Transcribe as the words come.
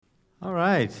All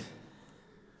right.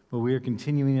 Well, we are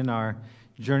continuing in our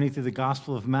journey through the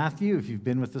Gospel of Matthew. If you've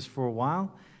been with us for a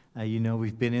while, you know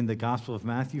we've been in the Gospel of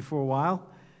Matthew for a while.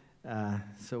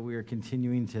 So we are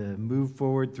continuing to move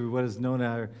forward through what is known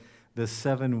as the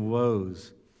seven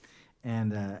woes.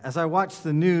 And as I watch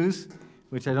the news,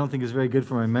 which I don't think is very good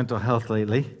for my mental health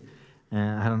lately,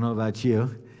 I don't know about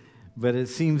you, but it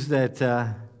seems that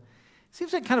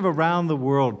kind of around the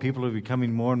world, people are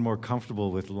becoming more and more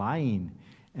comfortable with lying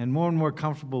and more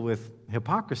comfortable with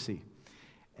hypocrisy.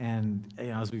 And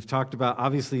as we've talked about,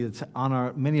 obviously it's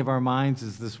on many of our minds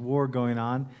is this war going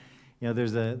on.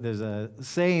 There's a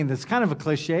saying that's kind of a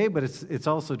cliche, but it's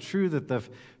also true that the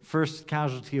first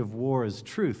casualty of war is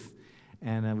truth.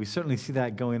 And we certainly see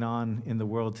that going on in the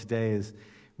world today as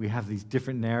we have these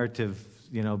different narratives,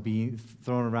 being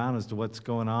thrown around as to what's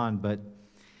going on. But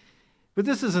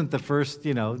this isn't the first,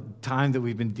 time that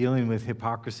we've been dealing with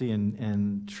hypocrisy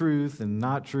and truth and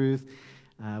not truth.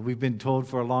 We've been told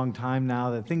for a long time now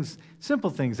that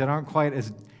simple things that aren't quite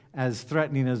as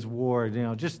threatening as war,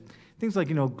 just things like,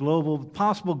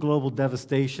 possible global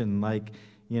devastation, like,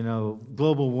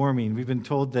 global warming. We've been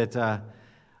told that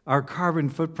our carbon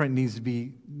footprint needs to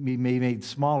be made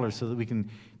smaller so that we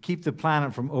can keep the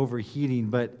planet from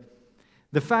overheating. But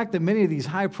the fact that many of these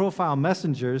high-profile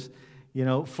messengers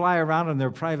fly around on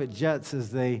their private jets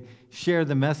as they share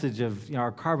the message of our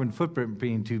carbon footprint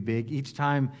being too big. Each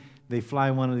time they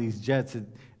fly one of these jets,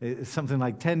 it's something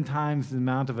like 10 times the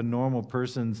amount of a normal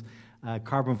person's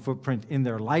carbon footprint in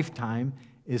their lifetime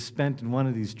is spent in one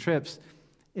of these trips.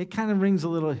 It kind of rings a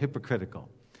little hypocritical,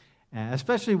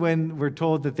 especially when we're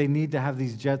told that they need to have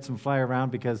these jets and fly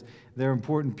around because they're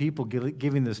important people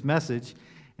giving this message.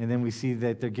 And then we see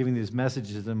that they're giving these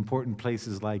messages in important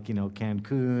places like,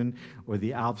 Cancun or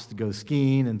the Alps to go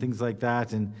skiing and things like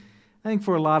that. And I think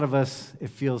for a lot of us,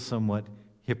 it feels somewhat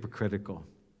hypocritical.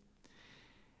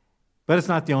 But it's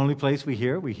not the only place we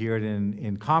hear it. We hear it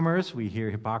in commerce. We hear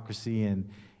hypocrisy in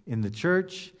the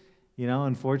church.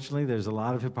 Unfortunately, there's a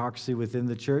lot of hypocrisy within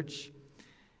the church,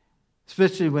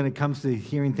 especially when it comes to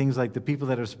hearing things like the people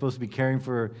that are supposed to be caring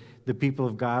for the people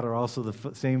of God are also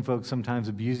the same folks sometimes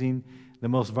abusing the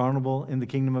most vulnerable in the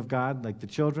kingdom of God, like the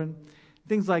children.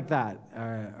 Things like that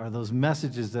are those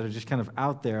messages that are just kind of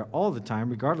out there all the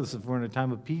time, regardless if we're in a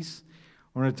time of peace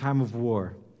or in a time of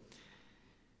war.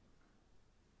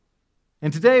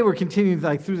 And today we're continuing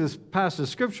through this passage of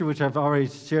Scripture, which I've already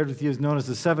shared with you, is known as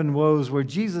the seven woes, where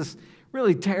Jesus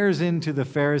really tears into the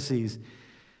Pharisees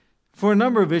for a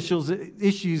number of issues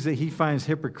that he finds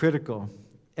hypocritical.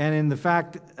 And in the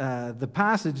fact, the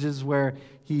passages where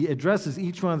he addresses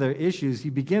each one of their issues, he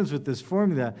begins with this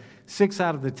formula 6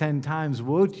 out of the 10 times,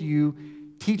 "Woe to you,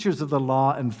 teachers of the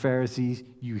law and Pharisees,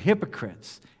 you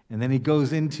hypocrites." And then he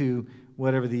goes into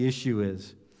whatever the issue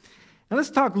is. And let's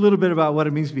talk a little bit about what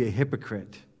it means to be a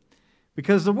hypocrite.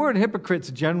 Because the word hypocrite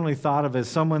is generally thought of as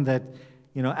someone that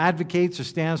advocates or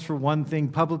stands for one thing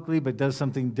publicly but does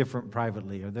something different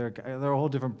privately, or they're a whole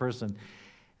different person.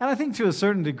 And I think to a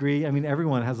certain degree,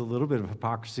 everyone has a little bit of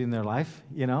hypocrisy in their life.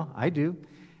 I do.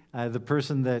 The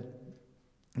person that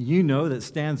that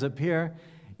stands up here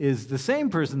is the same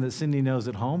person that Cindy knows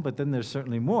at home, but then there's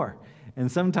certainly more.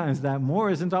 And sometimes that more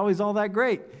isn't always all that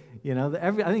great.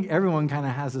 I think everyone kind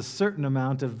of has a certain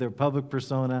amount of their public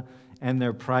persona and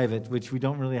their private, which we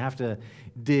don't really have to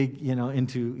dig,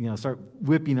 into, start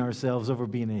whipping ourselves over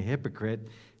being a hypocrite.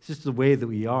 It's just the way that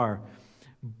we are.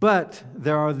 But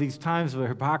there are these times where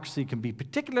hypocrisy can be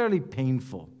particularly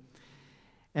painful.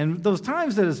 And those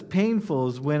times that is painful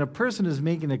is when a person is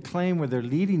making a claim where they're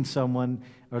leading someone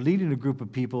or leading a group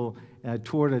of people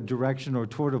toward a direction or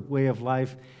toward a way of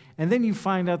life, and then you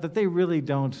find out that they really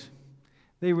don't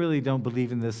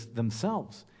believe in this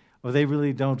themselves, or they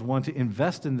really don't want to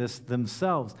invest in this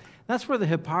themselves. That's where the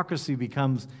hypocrisy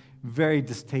becomes very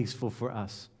distasteful for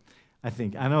us, I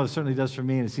think. I know it certainly does for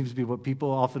me, and it seems to be what people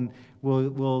often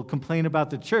will complain about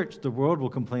the church. The world will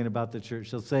complain about the church.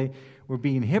 They'll say, we're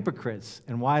being hypocrites.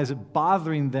 And why is it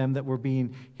bothering them that we're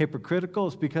being hypocritical?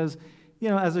 It's because,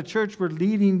 as a church, we're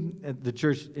leading, the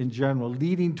church in general,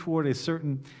 leading toward a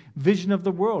certain vision of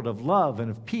the world, of love and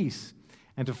of peace.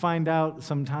 And to find out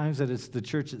sometimes that it's the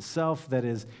church itself that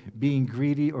is being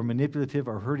greedy or manipulative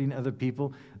or hurting other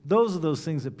people, those are those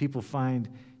things that people find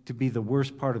to be the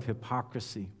worst part of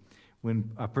hypocrisy. When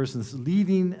a person's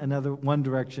leading one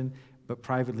direction, but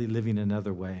privately living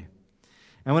another way.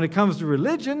 And when it comes to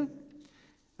religion,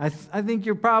 I think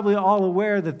you're probably all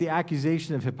aware that the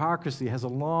accusation of hypocrisy has a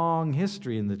long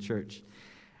history in the church.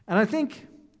 And I think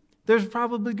there's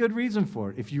probably good reason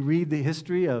for it. If you read the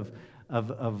history of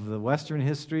the Western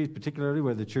history, particularly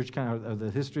where the church or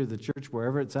the history of the church,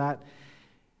 wherever it's at,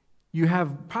 you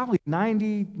have probably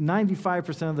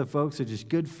 95% of the folks are just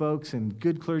good folks and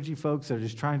good clergy folks that are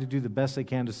just trying to do the best they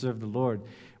can to serve the Lord.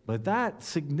 But that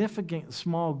significant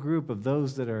small group of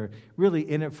those that are really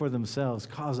in it for themselves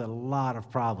cause a lot of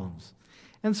problems.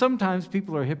 And sometimes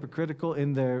people are hypocritical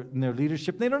in their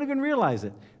leadership. They don't even realize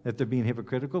it, that they're being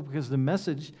hypocritical, because the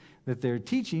message that they're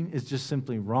teaching is just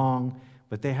simply wrong,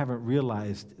 but they haven't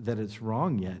realized that it's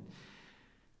wrong yet.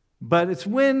 But it's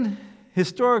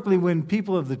historically, when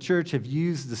people of the church have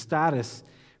used the status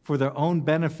for their own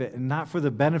benefit and not for the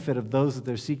benefit of those that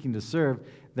they're seeking to serve,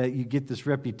 that you get this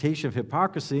reputation of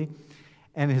hypocrisy.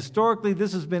 And historically,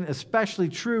 this has been especially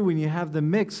true when you have the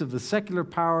mix of the secular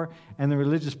power and the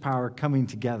religious power coming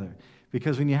together.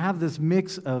 Because when you have this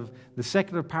mix of the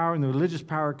secular power and the religious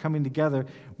power coming together,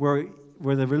 where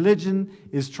the religion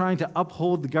is trying to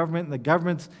uphold the government, and the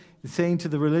government's saying to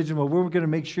the religion, well, we're going to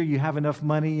make sure you have enough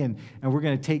money, and we're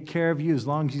going to take care of you as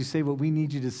long as you say what we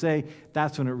need you to say,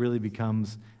 that's when it really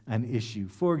becomes an issue.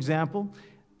 For example,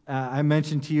 I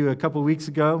mentioned to you a couple weeks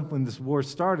ago when this war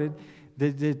started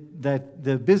that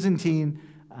the Byzantine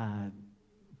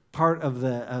part of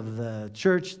the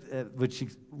church, which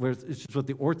is what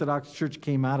the Orthodox Church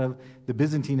came out of, the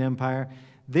Byzantine Empire,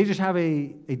 they just have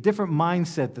a different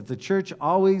mindset that the church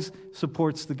always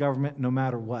supports the government no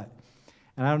matter what.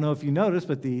 And I don't know if you noticed,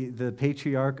 but the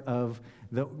patriarch of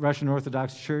the Russian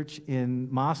Orthodox Church in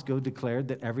Moscow declared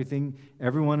that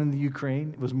everyone in the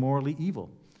Ukraine was morally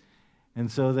evil. And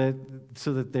so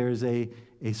that there's a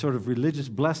sort of religious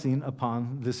blessing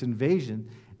upon this invasion,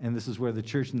 and this is where the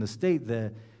church and the state,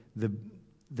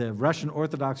 the Russian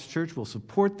Orthodox Church will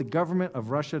support the government of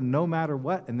Russia no matter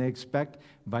what, and they expect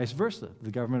vice versa.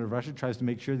 The government of Russia tries to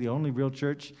make sure the only real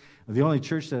church, the only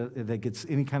church that gets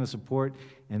any kind of support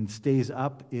and stays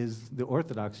up is the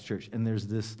Orthodox Church. And there's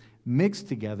this mix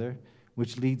together,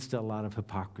 which leads to a lot of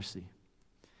hypocrisy.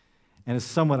 And it's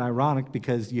somewhat ironic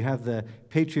because you have the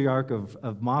patriarch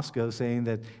of Moscow saying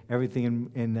that everything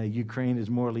in Ukraine is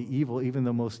morally evil, even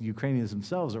though most Ukrainians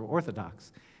themselves are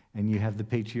Orthodox. And you have the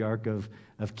patriarch of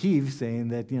Kyiv saying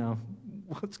that,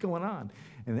 what's going on?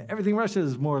 And that everything in Russia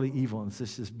is morally evil, and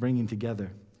it's just bringing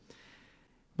together.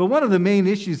 But one of the main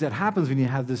issues that happens when you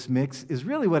have this mix is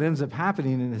really what ends up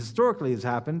happening, and historically has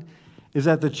happened, is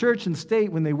that the church and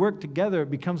state, when they work together,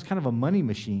 it becomes kind of a money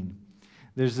machine.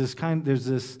 There's this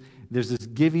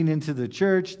giving into the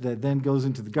church that then goes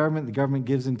into the government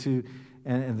gives into,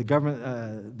 and the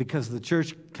government, because the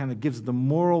church kind of gives the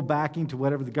moral backing to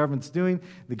whatever the government's doing,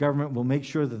 the government will make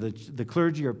sure that the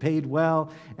clergy are paid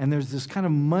well, and there's this kind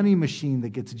of money machine that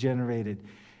gets generated.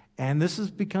 And this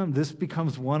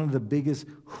becomes one of the biggest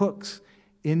hooks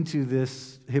into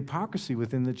this hypocrisy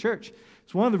within the church.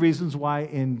 It's one of the reasons why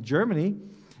in Germany,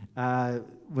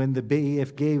 when the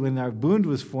BFG, when our Bund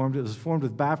was formed, it was formed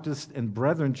with Baptist and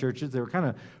Brethren churches. They were kind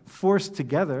of forced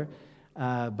together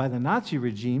by the Nazi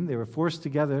regime. They were forced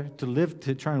together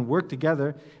to try and work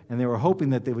together, and they were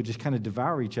hoping that they would just kind of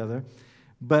devour each other.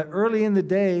 But early in the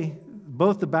day,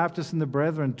 both the Baptists and the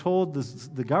Brethren told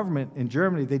the government in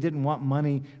Germany they didn't want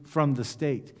money from the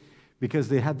state, because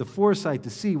they had the foresight to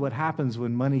see what happens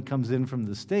when money comes in from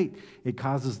the state. It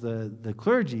causes the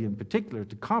clergy in particular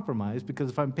to compromise, because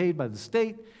if I'm paid by the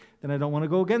state, then I don't want to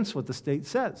go against what the state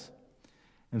says.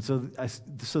 And so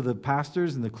the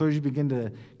pastors and the clergy begin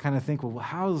to kind of think, well,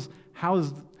 how's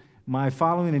my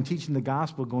following and teaching the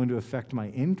gospel going to affect my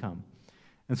income?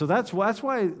 And so that's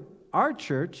why our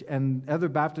church and other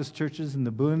Baptist churches in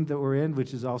the Bund that we're in,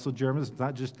 which is also German, it's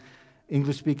not just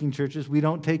English-speaking churches, we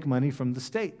don't take money from the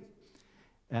state.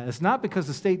 It's not because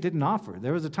the state didn't offer.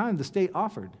 There was a time the state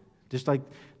offered. Just like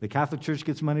the Catholic Church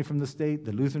gets money from the state,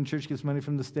 the Lutheran Church gets money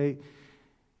from the state.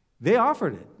 They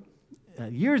offered it.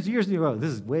 Years ago,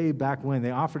 this is way back when,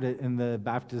 they offered it, in the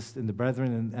Baptist and the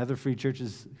Brethren and other free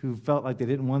churches who felt like they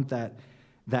didn't want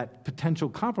that potential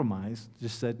compromise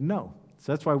just said no.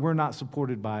 So that's why we're not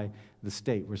supported by the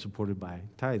state. We're supported by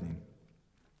tithing.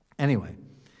 Anyway.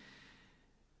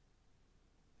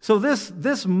 So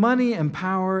this money and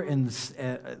power and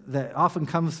that often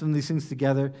comes from these things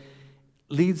together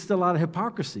leads to a lot of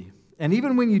hypocrisy. And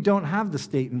even when you don't have the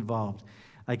state involved,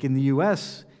 like in the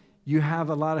U.S., you have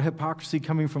a lot of hypocrisy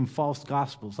coming from false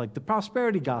gospels, like the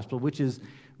prosperity gospel, which is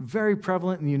very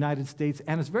prevalent in the United States,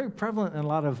 and it's very prevalent in a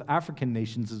lot of African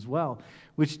nations as well,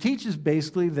 which teaches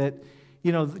basically that,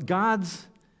 God's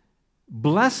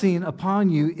blessing upon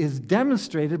you is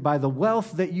demonstrated by the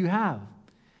wealth that you have.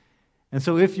 And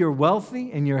so if you're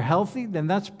wealthy and you're healthy, then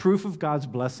that's proof of God's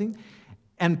blessing.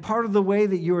 And part of the way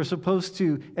that you are supposed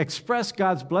to express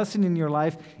God's blessing in your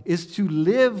life is to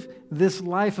live this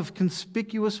life of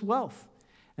conspicuous wealth.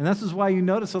 And this is why you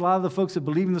notice a lot of the folks that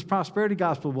believe in this prosperity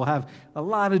gospel will have a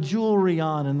lot of jewelry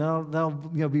on, and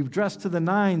they'll be dressed to the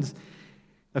nines.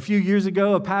 A few years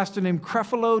ago, a pastor named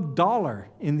Creflo Dollar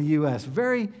in the U.S.,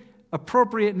 very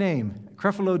appropriate name,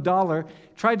 Creflo Dollar,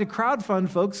 tried to crowdfund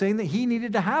folks saying that he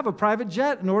needed to have a private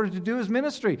jet in order to do his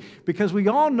ministry, because we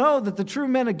all know that the true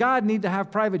men of God need to have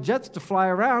private jets to fly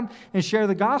around and share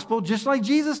the gospel just like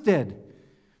Jesus did.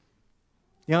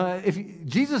 If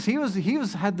Jesus, he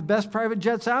had the best private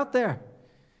jets out there.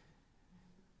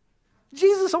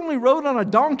 Jesus only rode on a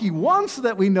donkey once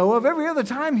that we know of. Every other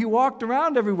time he walked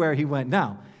around everywhere he went.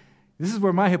 Now, this is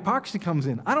where my hypocrisy comes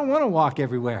in. I don't want to walk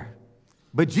everywhere.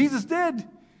 But Jesus did.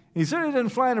 He certainly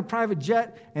didn't fly in a private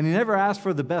jet, and he never asked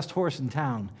for the best horse in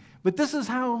town. But this is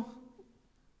how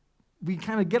we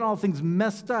kind of get all things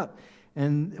messed up.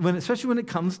 And especially when it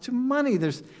comes to money,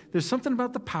 there's something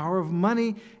about the power of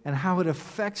money and how it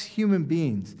affects human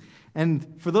beings.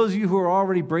 And for those of you who are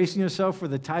already bracing yourself for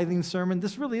the tithing sermon,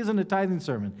 this really isn't a tithing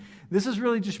sermon. This is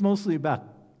really just mostly about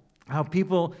how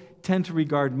people tend to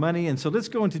regard money. And so let's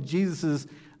go into Jesus'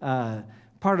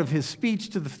 part of his speech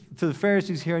to the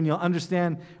Pharisees here, and you'll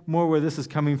understand more where this is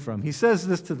coming from. He says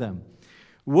this to them: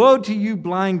 "Woe to you,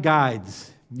 blind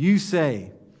guides! You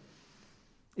say,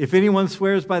 if anyone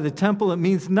swears by the temple, it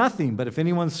means nothing. But if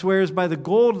anyone swears by the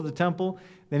gold of the temple,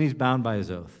 then he's bound by his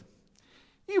oath.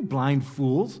 You blind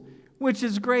fools, which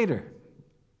is greater,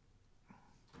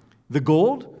 the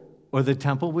gold or the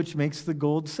temple which makes the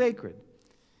gold sacred?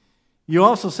 You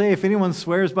also say, if anyone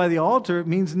swears by the altar, it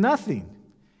means nothing.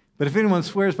 But if anyone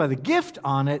swears by the gift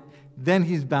on it, then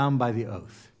he's bound by the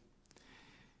oath.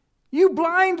 You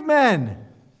blind men,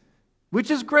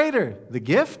 which is greater, the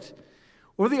gift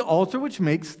or the altar which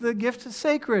makes the gift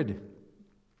sacred?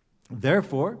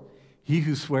 Therefore, he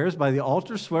who swears by the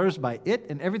altar swears by it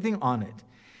and everything on it.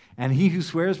 And he who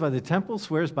swears by the temple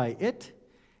swears by it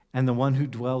and the one who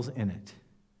dwells in it.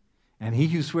 And he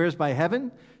who swears by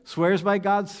heaven swears by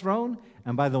God's throne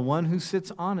and by the one who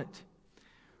sits on it.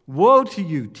 Woe to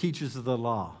you, teachers of the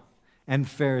law and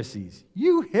Pharisees,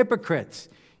 you hypocrites!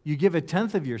 You give a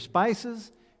tenth of your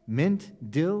spices, mint,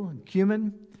 dill, and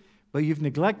cumin, but you've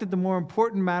neglected the more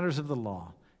important matters of the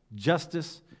law: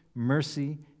 justice,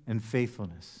 mercy, and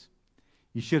faithfulness.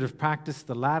 You should have practiced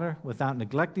the latter without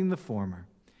neglecting the former.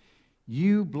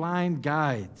 You blind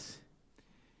guides!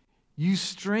 You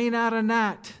strain out a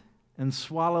gnat and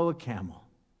swallow a camel.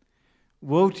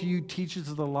 Woe to you, teachers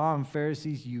of the law and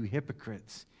Pharisees, you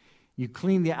hypocrites! You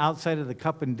clean the outside of the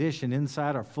cup and dish, and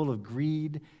inside are full of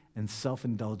greed and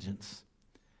self-indulgence.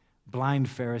 Blind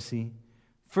Pharisee,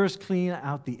 first clean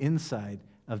out the inside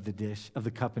of the dish, of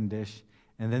the cup and dish,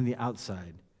 and then the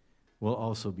outside will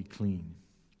also be clean.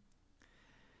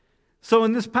 So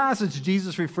in this passage,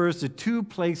 Jesus refers to two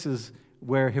places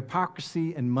where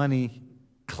hypocrisy and money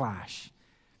clash.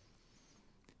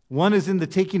 One is in the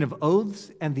taking of oaths,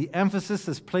 and the emphasis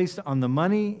is placed on the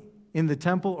money in the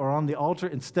temple or on the altar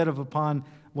instead of upon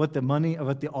what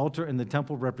the altar and the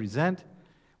temple represent,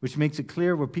 which makes it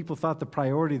clear where people thought the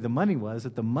priority of the money was,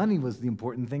 that the money was the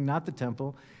important thing, not the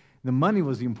temple. The money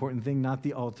was the important thing, not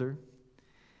the altar.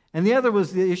 And the other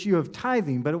was the issue of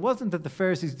tithing, but it wasn't that the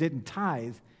Pharisees didn't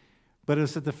tithe, but it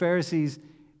was that the Pharisees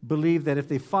believed that if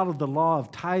they followed the law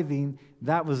of tithing,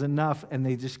 that was enough, and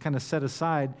they just kind of set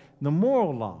aside the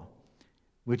moral law,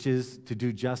 which is to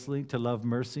do justly, to love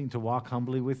mercy, and to walk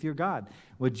humbly with your God.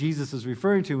 What Jesus is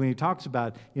referring to when he talks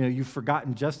about, you've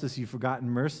forgotten justice, you've forgotten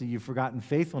mercy, you've forgotten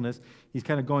faithfulness, he's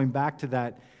kind of going back to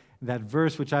that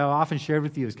verse, which I often shared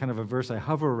with you as kind of a verse I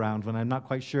hover around when I'm not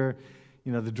quite sure,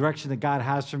 the direction that God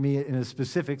has for me in the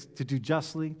specifics: to do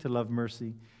justly, to love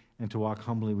mercy, and to walk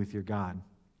humbly with your God.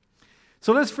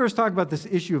 So let's first talk about this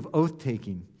issue of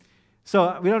oath-taking.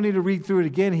 So we don't need to read through it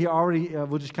again. He already,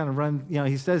 we'll just kind of run,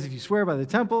 he says, if you swear by the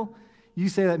temple, you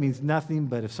say that means nothing,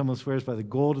 but if someone swears by the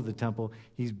gold of the temple,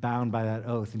 he's bound by that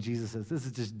oath. And Jesus says, this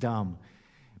is just dumb.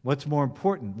 What's more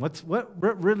important?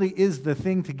 What really is the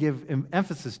thing to give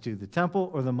emphasis to, the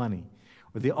temple or the money,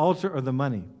 or the altar or the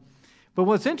money? But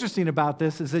what's interesting about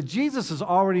this is that Jesus has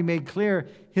already made clear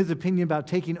his opinion about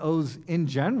taking oaths in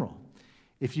general.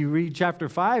 If you read chapter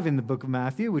 5 in the book of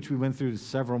Matthew, which we went through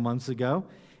several months ago,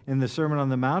 in the Sermon on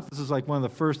the Mount, this is like one of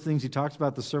the first things he talks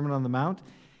about, the Sermon on the Mount.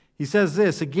 He says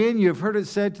this: again, you have heard it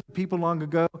said to the people long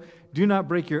ago, do not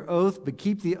break your oath, but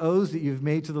keep the oaths that you have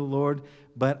made to the Lord.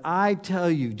 But I tell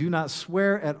you, do not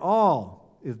swear at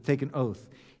all if take an oath,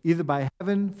 either by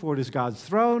heaven, for it is God's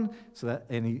throne,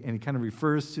 and he kind of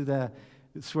refers to the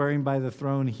swearing by the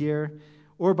throne here,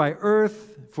 or by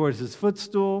earth, for it is his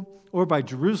footstool, or by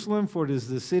Jerusalem, for it is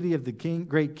the city of the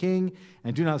great king,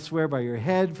 and do not swear by your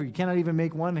head, for you cannot even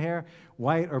make one hair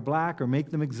white or black, or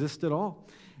make them exist at all.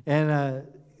 And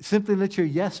simply let your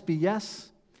yes be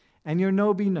yes, and your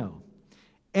no be no.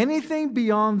 Anything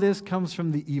beyond this comes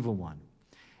from the evil one.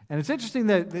 And it's interesting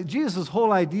that Jesus'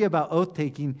 whole idea about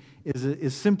oath-taking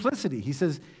is simplicity. He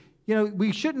says,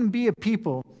 we shouldn't be a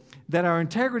people that our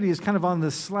integrity is kind of on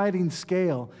this sliding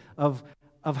scale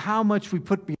of how much we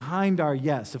put behind our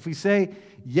yes. If we say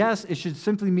yes, it should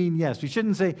simply mean yes. We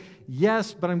shouldn't say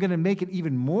yes, but I'm going to make it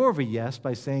even more of a yes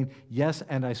by saying yes,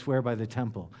 and I swear by the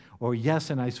temple, or yes,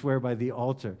 and I swear by the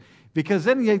altar. Because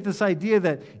then you get this idea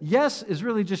that yes is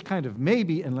really just kind of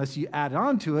maybe, unless you add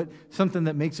on to it something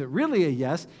that makes it really a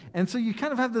yes. And so you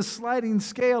kind of have this sliding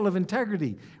scale of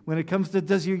integrity when it comes to,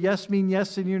 does your yes mean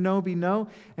yes and your no be no?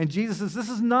 And Jesus says, this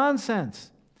is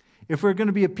nonsense. If we're going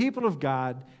to be a people of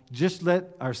God, just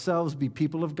let ourselves be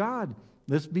people of God.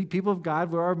 Let's be people of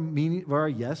God where our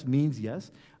yes means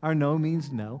yes, our no means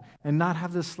no, and not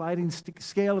have this sliding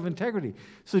scale of integrity.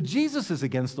 So Jesus is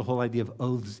against the whole idea of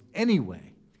oaths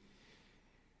anyway.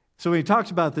 So when he talks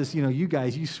about this, you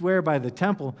guys, you swear by the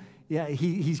temple, yeah,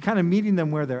 he's kind of meeting them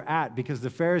where they're at, because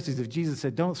the Pharisees, if Jesus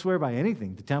said, don't swear by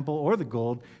anything, the temple or the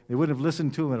gold, they wouldn't have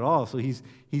listened to him at all. So he's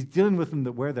dealing with them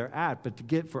where they're at. But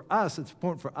for us, it's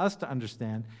important for us to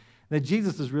understand that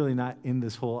Jesus is really not in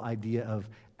this whole idea of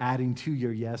adding to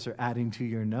your yes or adding to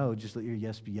your no. Just let your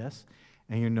yes be yes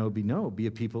and your no be no. Be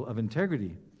a people of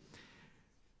integrity.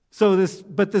 So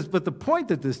but the point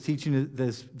that this teaching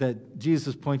that Jesus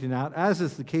is pointing out, as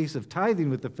is the case of tithing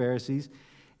with the Pharisees,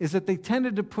 is that they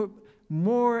tended to put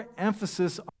more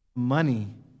emphasis on money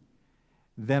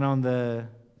than on the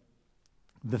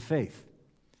faith.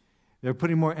 They're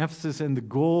putting more emphasis in the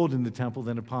gold in the temple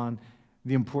than upon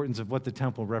the importance of what the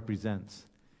temple represents.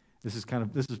 This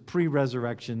is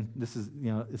pre-resurrection. This is,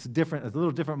 it's a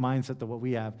little different mindset than what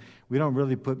we have. We don't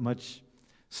really put much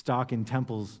stock in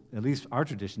temples, at least our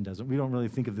tradition doesn't. We don't really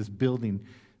think of this building,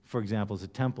 for example, as a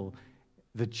temple.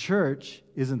 The church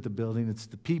isn't the building, it's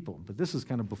the people. But this is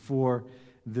kind of before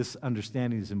this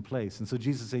understanding is in place. And so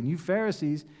Jesus is saying, you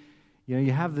Pharisees,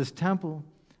 you have this temple,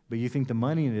 but you think the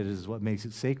money in it is what makes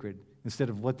it sacred instead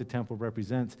of what the temple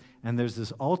represents. And there's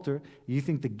this altar, you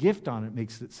think the gift on it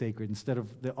makes it sacred instead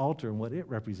of the altar and what it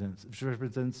represents. It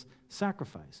represents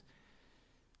sacrifice.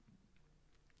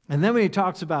 And then when he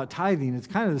talks about tithing, it's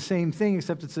kind of the same thing,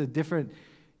 except it's a different,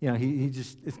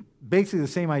 it's basically the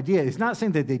same idea. He's not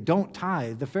saying that they don't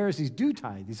tithe. The Pharisees do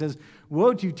tithe. He says,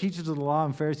 woe to you, teachers of the law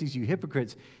and Pharisees, you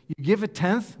hypocrites. You give a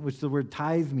tenth, which the word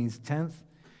tithe means tenth.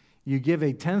 You give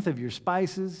a tenth of your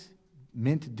spices,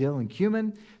 mint, dill, and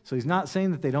cumin. So he's not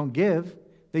saying that they don't give.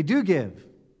 They do give.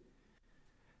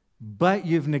 But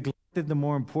you've neglected the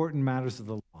more important matters of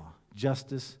the law,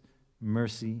 justice,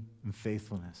 mercy, and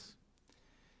faithfulness.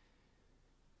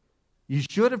 You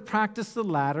should have practiced the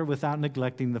latter without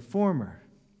neglecting the former.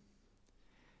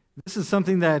 This is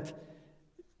something that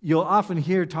you'll often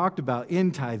hear talked about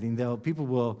in tithing. People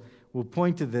will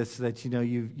point to this, that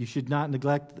you should not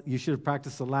neglect, you should have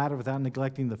practiced the latter without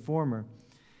neglecting the former.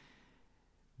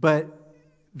 But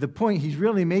the point he's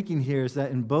really making here is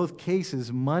that in both cases,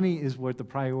 money is what the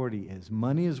priority is.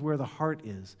 Money is where the heart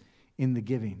is in the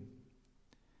giving.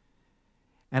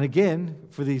 And again,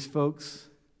 for these folks,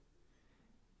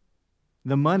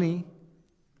 the money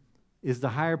is the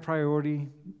higher priority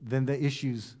than the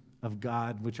issues of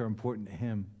God, which are important to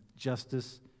him.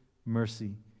 Justice,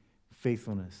 mercy,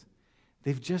 faithfulness.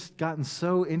 They've just gotten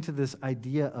so into this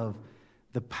idea of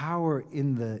the power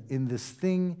in this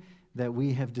thing that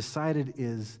we have decided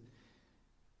is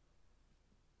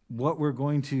what we're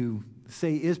going to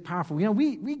say is powerful.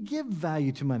 We give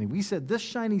value to money. We said this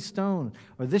shiny stone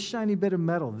or this shiny bit of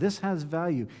metal, this has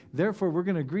value. Therefore, we're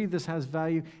going to agree this has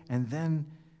value, and then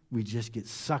we just get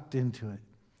sucked into it.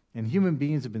 And human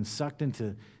beings have been sucked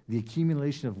into the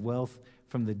accumulation of wealth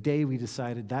from the day we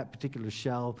decided that particular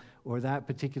shell or that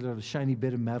particular shiny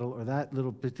bit of metal or that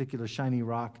little particular shiny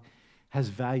rock has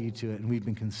value to it, and we've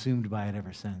been consumed by it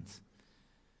ever since.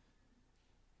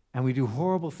 And we do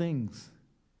horrible things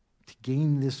to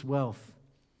gain this wealth.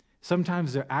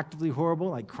 Sometimes they're actively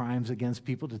horrible, like crimes against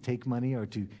people to take money or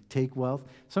to take wealth.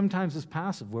 Sometimes it's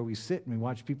passive, where we sit and we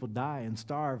watch people die and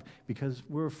starve because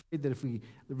we're afraid that if we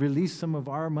release some of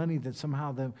our money, that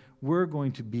somehow that we're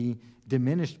going to be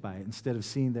diminished by it, instead of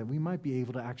seeing that we might be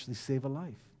able to actually save a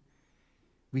life.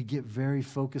 We get very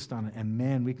focused on it, and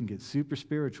man, we can get super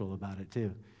spiritual about it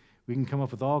too. We can come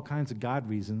up with all kinds of God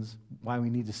reasons why we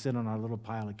need to sit on our little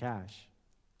pile of cash.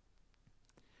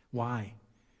 Why?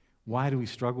 Why do we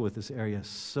struggle with this area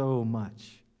so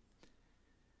much?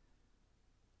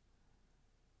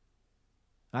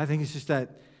 I think it's just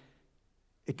that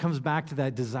it comes back to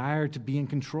that desire to be in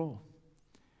control.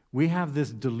 We have this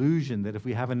delusion that if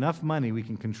we have enough money, we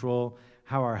can control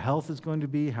how our health is going to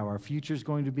be, how our future is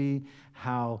going to be,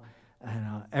 how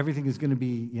everything is going to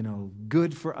be,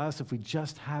 good for us if we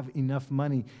just have enough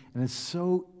money. And it's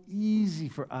so easy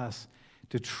for us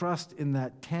to trust in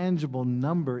that tangible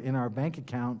number in our bank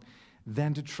account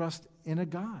than to trust in a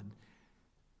God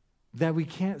that we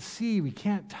can't see, we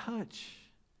can't touch.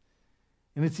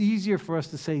 And it's easier for us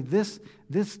to say, this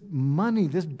money,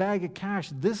 this bag of cash,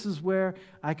 this is where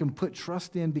I can put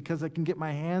trust in because I can get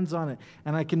my hands on it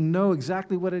and I can know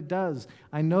exactly what it does.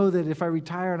 I know that if I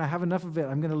retire and I have enough of it,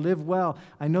 I'm going to live well.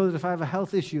 I know that if I have a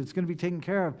health issue, it's going to be taken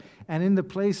care of. And in the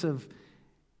place of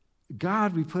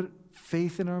God, we put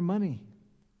faith in our money.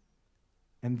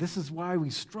 And this is why we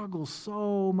struggle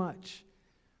so much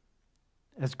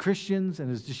as Christians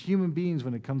and as just human beings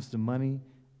when it comes to money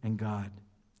and God.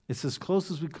 It's as close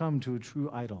as we come to a true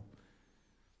idol.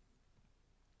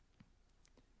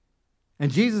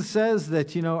 And Jesus says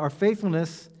that, our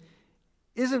faithfulness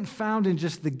isn't found in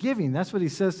just the giving. That's what he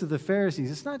says to the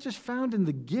Pharisees. It's not just found in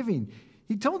the giving.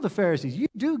 He told the Pharisees, you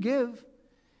do give.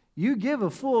 You give a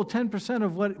full 10%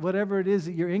 of whatever it is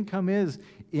that your income is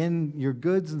in your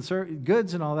goods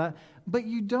and all that, but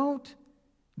you don't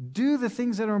do the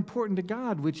things that are important to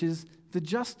God, which is the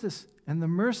justice and the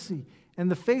mercy and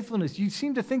the faithfulness. You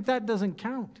seem to think that doesn't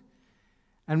count.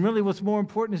 And really what's more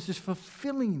important is just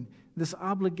fulfilling this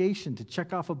obligation to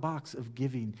check off a box of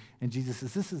giving. And Jesus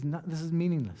says, this is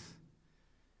meaningless.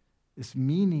 It's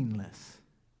meaningless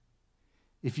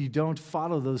if you don't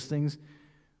follow those things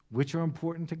which are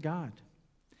important to God.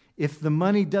 If the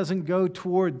money doesn't go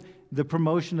toward the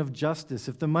promotion of justice,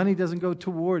 if the money doesn't go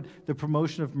toward the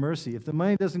promotion of mercy, if the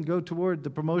money doesn't go toward the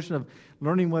promotion of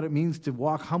learning what it means to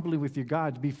walk humbly with your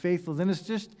God, to be faithful, then it's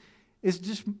just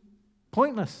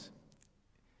pointless.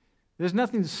 There's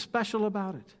nothing special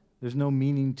about it. There's no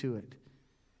meaning to it.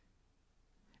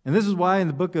 And this is why in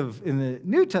the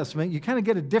New Testament, you kind of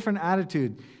get a different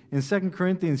attitude. In 2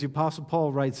 Corinthians, the Apostle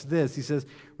Paul writes this. He says,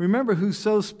 remember, who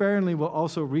sows sparingly will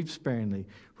also reap sparingly.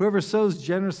 Whoever sows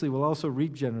generously will also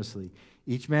reap generously.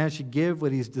 Each man should give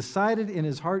what he's decided in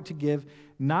his heart to give,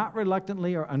 not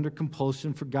reluctantly or under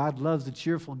compulsion, for God loves a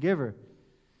cheerful giver.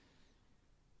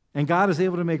 And God is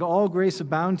able to make all grace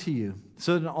abound to you,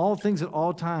 so that in all things at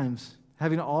all times,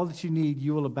 having all that you need,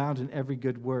 you will abound in every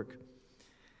good work.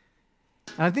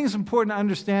 And I think it's important to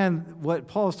understand what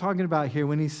Paul is talking about here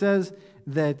when he says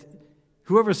that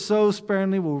whoever sows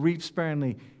sparingly will reap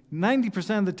sparingly.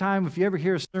 90% of the time, if you ever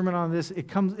hear a sermon on this,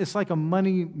 it's like a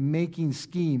money-making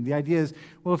scheme. The idea is,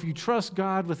 well, if you trust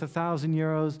God with 1,000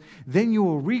 euros, then you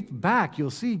will reap back.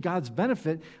 You'll see God's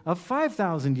benefit of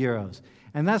 5,000 euros.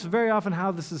 And that's very often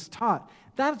how this is taught.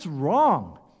 That's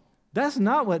wrong. That's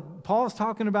not what Paul is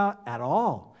talking about at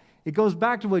all. It goes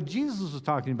back to what Jesus was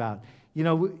talking about.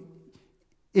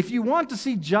 If you want to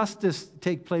see justice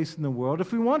take place in the world,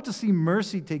 if we want to see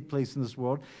mercy take place in this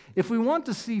world, if we want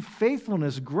to see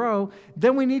faithfulness grow,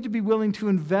 then we need to be willing to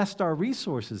invest our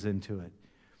resources into it.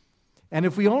 And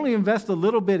if we only invest a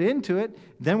little bit into it,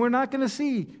 then we're not going to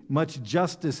see much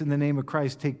justice in the name of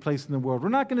Christ take place in the world. We're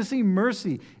not going to see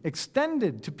mercy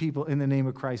extended to people in the name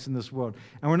of Christ in this world.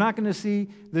 And we're not going to see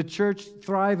the church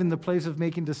thrive in the place of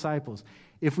making disciples.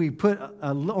 If we put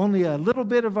only a little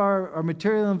bit of our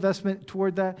material investment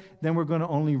toward that, then we're going to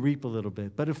only reap a little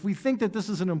bit. But if we think that this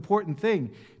is an important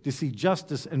thing, to see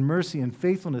justice and mercy and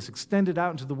faithfulness extended out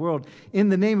into the world in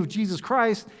the name of Jesus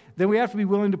Christ, then we have to be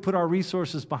willing to put our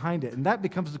resources behind it. And that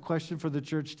becomes the question for the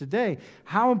church today.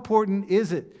 How important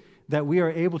is it that we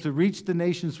are able to reach the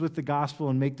nations with the gospel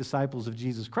and make disciples of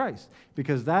Jesus Christ?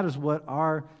 Because that is what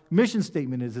our mission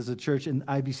statement is as a church in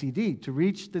IBCD, to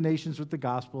reach the nations with the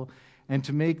gospel and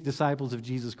to make disciples of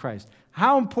Jesus Christ.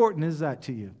 How important is that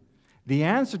to you? The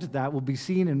answer to that will be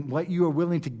seen in what you are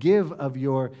willing to give of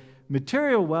your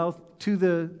material wealth to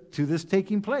this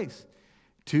taking place,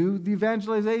 to the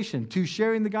evangelization, to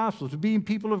sharing the gospel, to being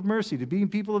people of mercy, to being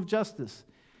people of justice,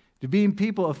 to being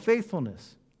people of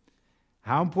faithfulness.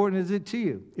 How important is it to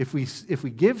you? If we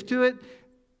give to it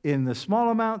in the small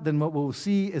amount, then what we'll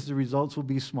see is the results will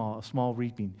be small, a small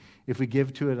reaping. If we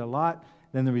give to it a lot,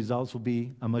 then the results will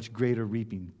be a much greater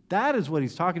reaping. That is what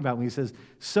he's talking about when he says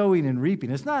sowing and reaping.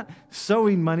 It's not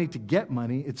sowing money to get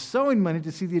money. It's sowing money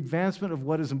to see the advancement of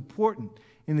what is important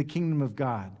in the kingdom of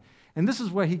God. And this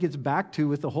is where he gets back to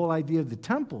with the whole idea of the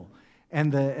temple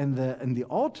and the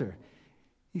altar.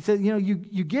 He said, you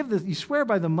give this, you swear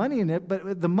by the money in it,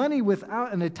 but the money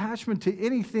without an attachment to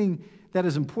anything that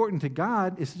is important to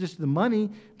God, it's just the money,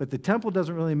 but the temple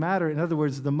doesn't really matter. In other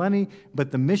words, the money,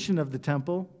 but the mission of the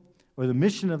temple, or the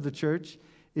mission of the church,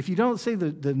 if you don't say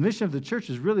the mission of the church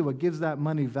is really what gives that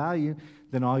money value,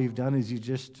 then all you've done is you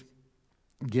just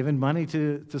given money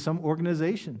to some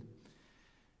organization.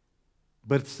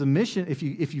 But it's the mission, if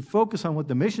you focus on what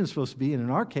the mission is supposed to be, and in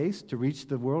our case, to reach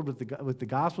the world with the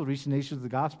gospel, reach the nations with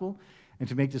the gospel, and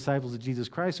to make disciples of Jesus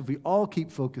Christ, if we all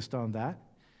keep focused on that,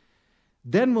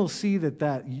 then we'll see that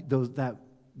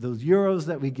those euros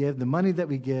that we give, the money that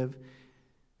we give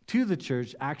to the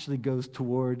church actually goes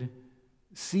toward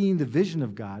seeing the vision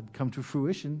of God come to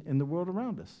fruition in the world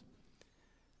around us.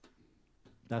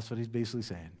 That's what he's basically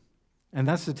saying. And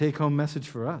that's the take-home message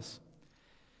for us.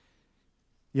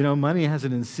 You know, money has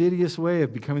an insidious way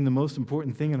of becoming the most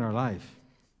important thing in our life.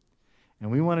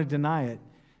 And we want to deny it,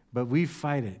 but we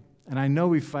fight it. And I know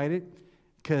we fight it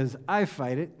because I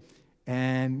fight it,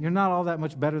 and you're not all that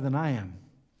much better than I am.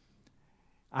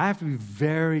 I have to be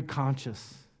very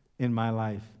conscious in my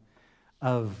life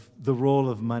of the role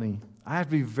of money. I have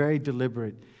to be very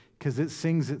deliberate because it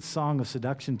sings its song of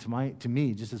seduction to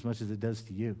me just as much as it does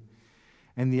to you.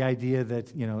 And the idea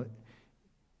that, you know,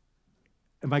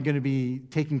 am I going to be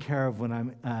taken care of when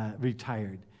I'm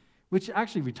retired? Which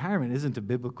actually, retirement isn't a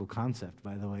biblical concept,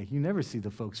 by the way. You never see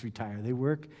the folks retire. They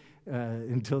work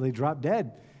until they drop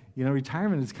dead. You know,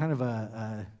 retirement is kind of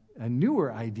a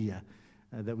newer idea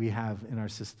that we have in our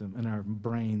system, in our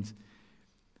brains.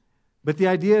 But the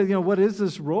idea, you know, what is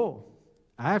this role?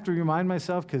 I have to remind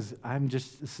myself because I'm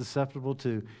just susceptible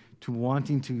to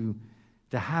wanting to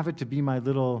have it to be my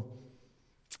little,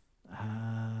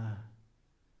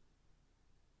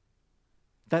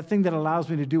 that thing that allows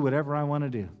me to do whatever I want to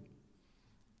do.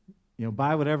 You know,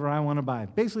 buy whatever I want to buy.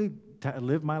 Basically, to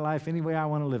live my life any way I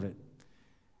want to live it.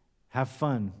 Have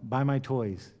fun. Buy my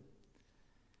toys.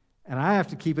 And I have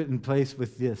to keep it in place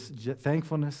with this,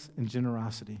 thankfulness and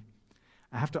generosity.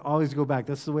 I have to always go back.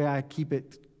 That's the way I keep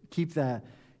the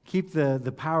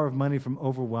power of money from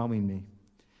overwhelming me.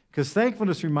 Because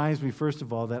thankfulness reminds me, first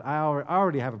of all, that I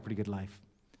already have a pretty good life.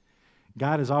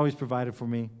 God has always provided for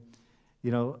me.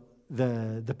 You know,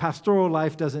 the pastoral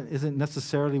life isn't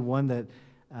necessarily one that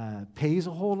pays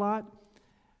a whole lot,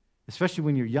 especially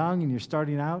when you're young and you're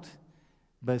starting out.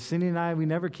 But Cindy and I, we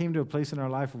never came to a place in our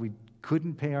life where we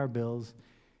couldn't pay our bills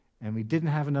and we didn't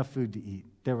have enough food to eat.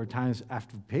 There were times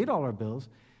after we paid all our bills,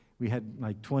 we had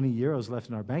like 20 euros left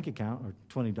in our bank account, or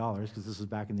 $20, because this was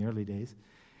back in the early days.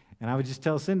 And I would just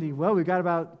tell Cindy, well, we've got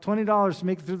about $20 to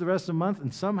make it through the rest of the month,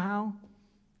 and somehow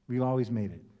we always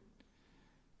made it.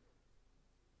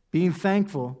 Being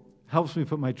thankful helps me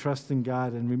put my trust in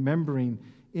God and remembering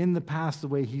in the past the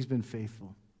way He's been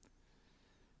faithful.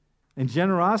 And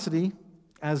generosity,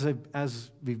 as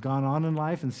we've gone on in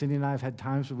life, and Cindy and I have had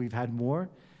times where we've had more,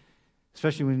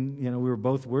 especially when, you know, we were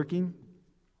both working,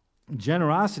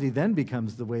 generosity then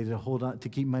becomes the way to hold on, to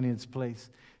keep money in its place,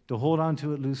 to hold on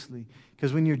to it loosely.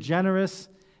 Because when you're generous,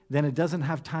 then it doesn't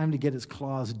have time to get its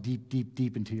claws deep, deep,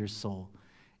 deep into your soul.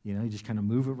 You know, you just kind of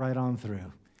move it right on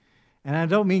through. And I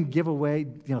don't mean give away,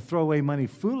 you know, throw away money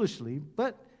foolishly,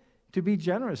 but to be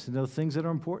generous in those things that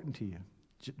are important to you.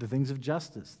 The things of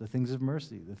justice, the things of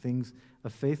mercy, the things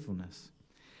of faithfulness.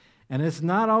 And it's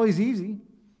not always easy.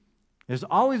 There's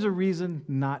always a reason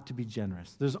not to be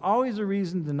generous. There's always a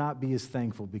reason to not be as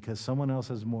thankful because someone else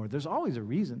has more. There's always a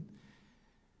reason.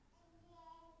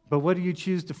 But what do you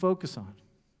choose to focus on?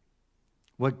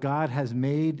 What God has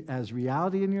made as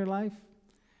reality in your life?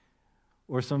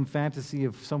 Or some fantasy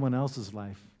of someone else's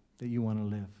life that you want to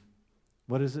live?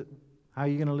 What is it? How are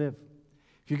you going to live?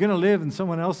 If you're going to live in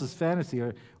someone else's fantasy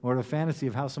or a fantasy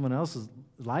of how someone else's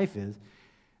life is,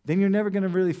 then you're never going to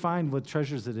really find what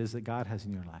treasures it is that God has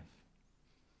in your life.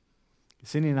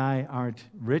 Cindy and I aren't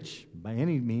rich by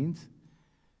any means,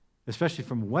 especially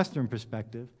from a Western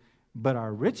perspective, but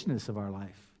our richness of our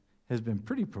life has been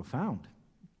pretty profound.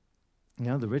 You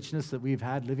know, the richness that we've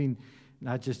had living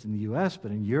not just in the U.S.,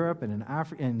 but in Europe and in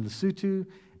Africa and Lesotho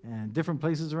and different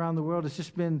places around the world, it's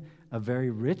just been a very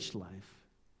rich life.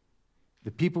 The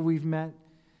people we've met,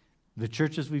 the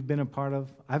churches we've been a part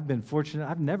of. I've been fortunate.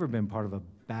 I've never been part of a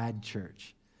bad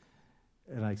church,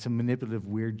 like some manipulative,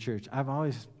 weird church. I've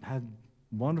always had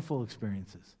wonderful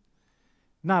experiences.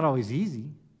 Not always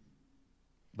easy,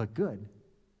 but good,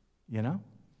 you know?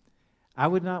 I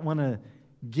would not want to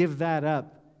give that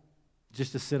up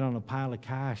just to sit on a pile of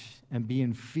cash and be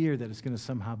in fear that it's going to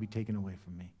somehow be taken away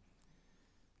from me.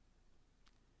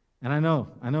 And I know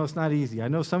it's not easy. I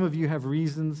know some of you have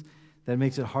reasons that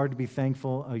makes it hard to be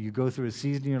thankful, or you go through a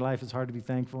season in your life it's hard to be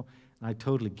thankful, and I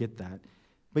totally get that.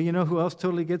 But you know who else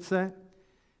totally gets that?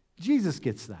 Jesus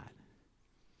gets that.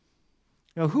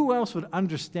 You know, who else would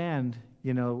understand,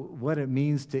 you know, what it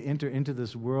means to enter into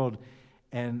this world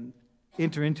and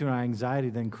enter into our anxiety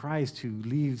than Christ, who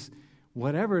leaves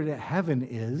whatever heaven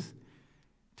is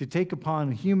to take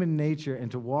upon human nature and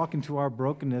to walk into our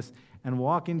brokenness and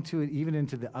walk into it, even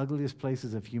into the ugliest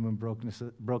places of human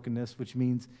brokenness, which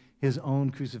means his own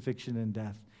crucifixion and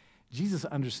death. Jesus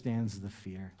understands the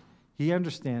fear. He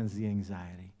understands the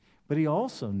anxiety. But he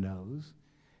also knows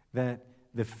that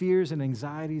the fears and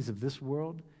anxieties of this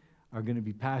world are going to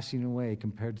be passing away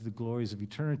compared to the glories of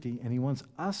eternity. And he wants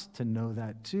us to know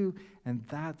that too. And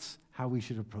that's how we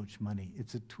should approach money.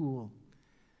 It's a tool.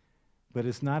 But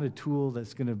it's not a tool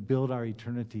that's going to build our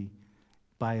eternity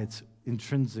by its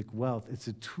intrinsic wealth. It's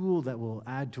a tool that will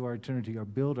add to our eternity or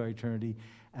build our eternity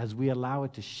as we allow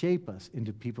it to shape us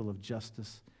into people of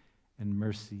justice and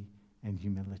mercy and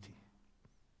humility.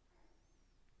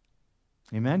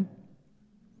 Amen?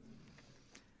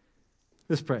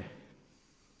 Let's pray.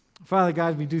 Father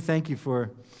God, we do thank you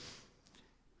for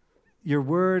your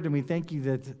word, and we thank you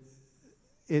that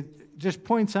it just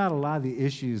points out a lot of the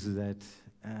issues that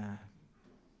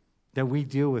we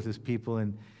deal with as people.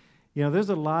 And, you know, there's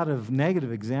a lot of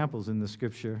negative examples in the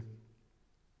Scripture.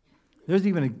 There's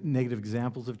even negative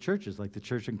examples of churches, like the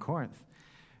church in Corinth.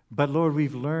 But, Lord,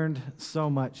 we've learned so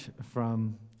much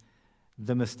from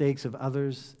the mistakes of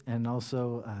others, and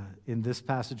also in this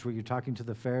passage where you're talking to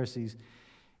the Pharisees,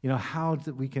 you know, how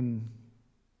that we can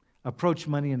approach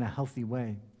money in a healthy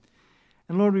way.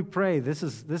 And Lord, we pray this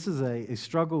is a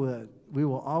struggle that we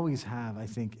will always have, I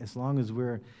think, as long as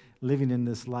we're living in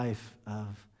this life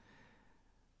of,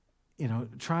 you know,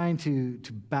 trying to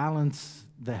balance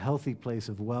the healthy place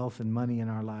of wealth and money in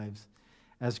our lives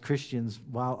as Christians,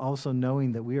 while also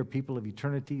knowing that we are people of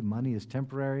eternity. Money is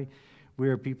temporary. We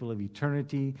are people of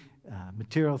eternity.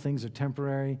 Material things are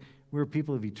temporary. We're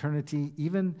people of eternity.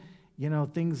 Even, you know,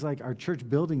 things like our church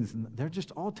buildings, they're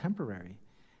just all temporary.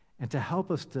 And to help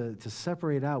us to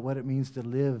separate out what it means to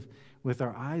live with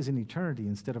our eyes in eternity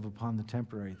instead of upon the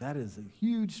temporary, that is a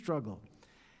huge struggle.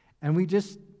 And we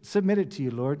just submit it to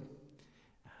you, Lord.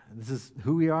 This is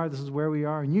who we are. This is where we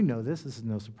are. And you know this. This is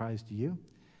no surprise to you.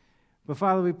 But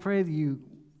Father, we pray that you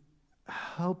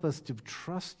help us to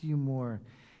trust you more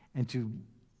and to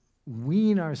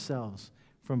wean ourselves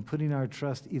from putting our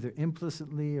trust either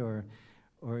implicitly or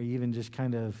even just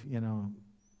kind of, you know,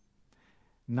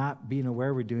 not being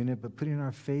aware we're doing it, but putting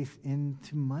our faith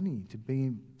into money, to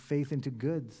being faith into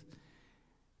goods,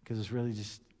 because it's really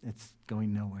just, it's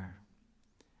going nowhere.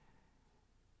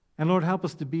 And Lord, help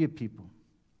us to be a people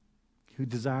who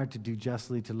desire to do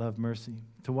justly, to love mercy,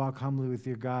 to walk humbly with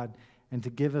your God, and to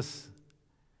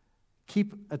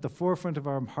keep at the forefront of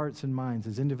our hearts and minds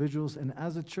as individuals and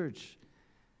as a church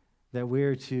that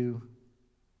we're to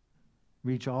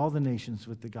reach all the nations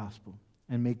with the gospel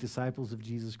and make disciples of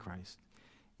Jesus Christ.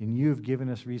 And you have given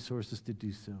us resources to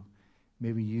do so.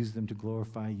 May we use them to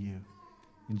glorify you.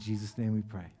 In Jesus' name we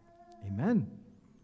pray. Amen.